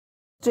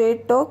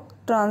Straight Talk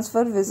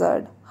Transfer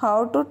Wizard.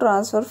 How to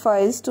transfer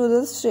files to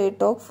the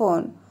Straight Talk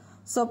phone.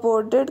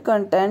 Supported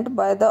content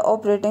by the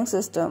operating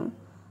system.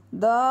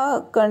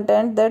 The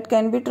content that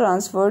can be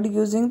transferred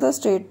using the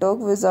Straight Talk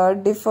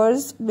Wizard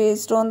differs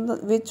based on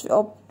which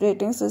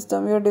operating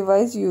system your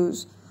device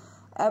use.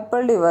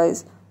 Apple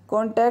device.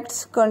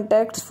 Contacts,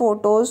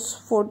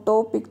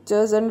 photo,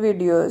 pictures and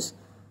videos.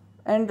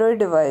 Android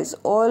device.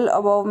 All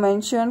above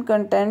mentioned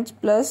contents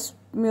plus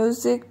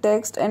music,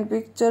 text and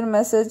picture,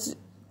 message,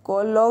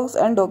 call logs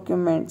and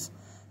documents.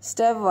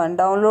 Step 1.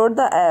 Download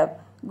the app.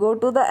 Go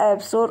to the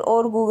App Store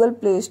or Google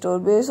Play Store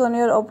based on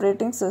your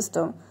operating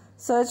system.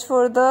 Search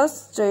for the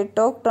Straight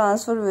Talk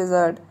Transfer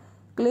Wizard.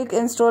 Click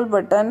Install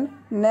button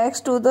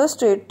next to the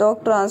Straight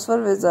Talk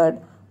Transfer Wizard.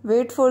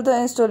 Wait for the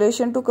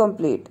installation to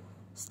complete.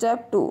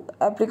 Step 2.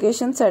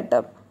 Application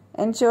setup.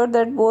 Ensure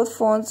that both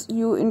phones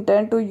you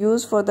intend to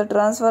use for the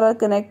transfer are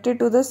connected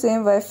to the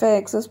same Wi-Fi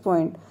access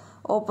point.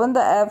 Open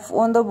the app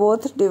on the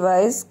both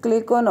device.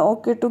 Click on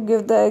OK to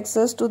give the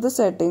access to the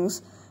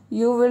settings.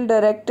 You will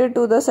directed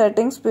to the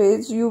settings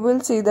page. You will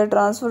see the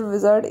transfer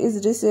wizard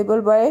is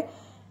disabled by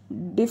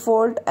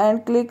default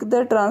and click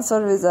the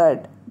transfer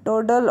wizard.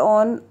 Toggle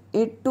on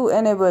it to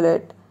enable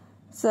it.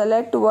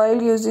 Select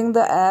while using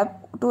the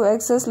app to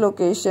access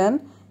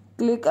location.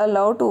 Click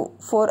allow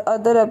for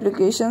other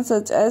applications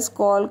such as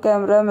call,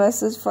 camera,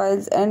 message,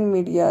 files and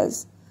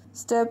medias.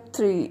 Step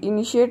 3.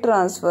 Initiate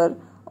transfer.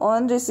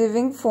 On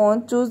receiving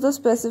phone, choose the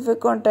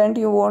specific content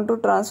you want to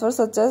transfer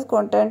such as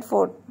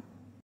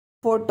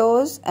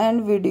photos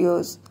and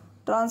videos.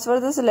 Transfer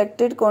the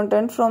selected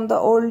content from the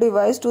old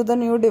device to the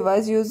new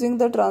device using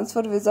the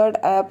Transfer Wizard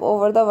app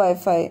over the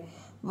Wi-Fi.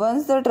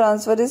 Once the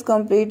transfer is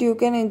complete, you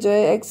can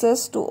enjoy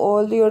access to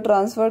all your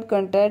transferred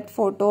content,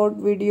 photo,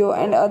 video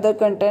and other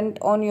content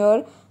on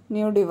your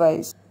new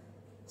device.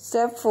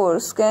 Step 4.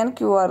 Scan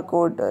QR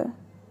code.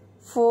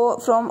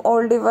 From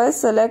old device,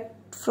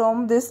 select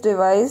from this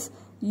device.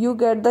 You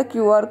get the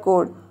QR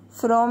code.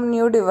 From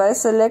new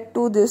device, select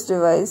to this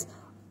device.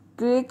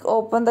 Click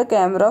open the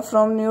camera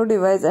from new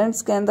device and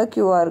scan the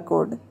QR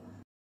code.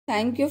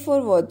 Thank you for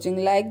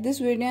watching. Like this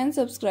video and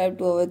subscribe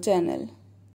to our channel.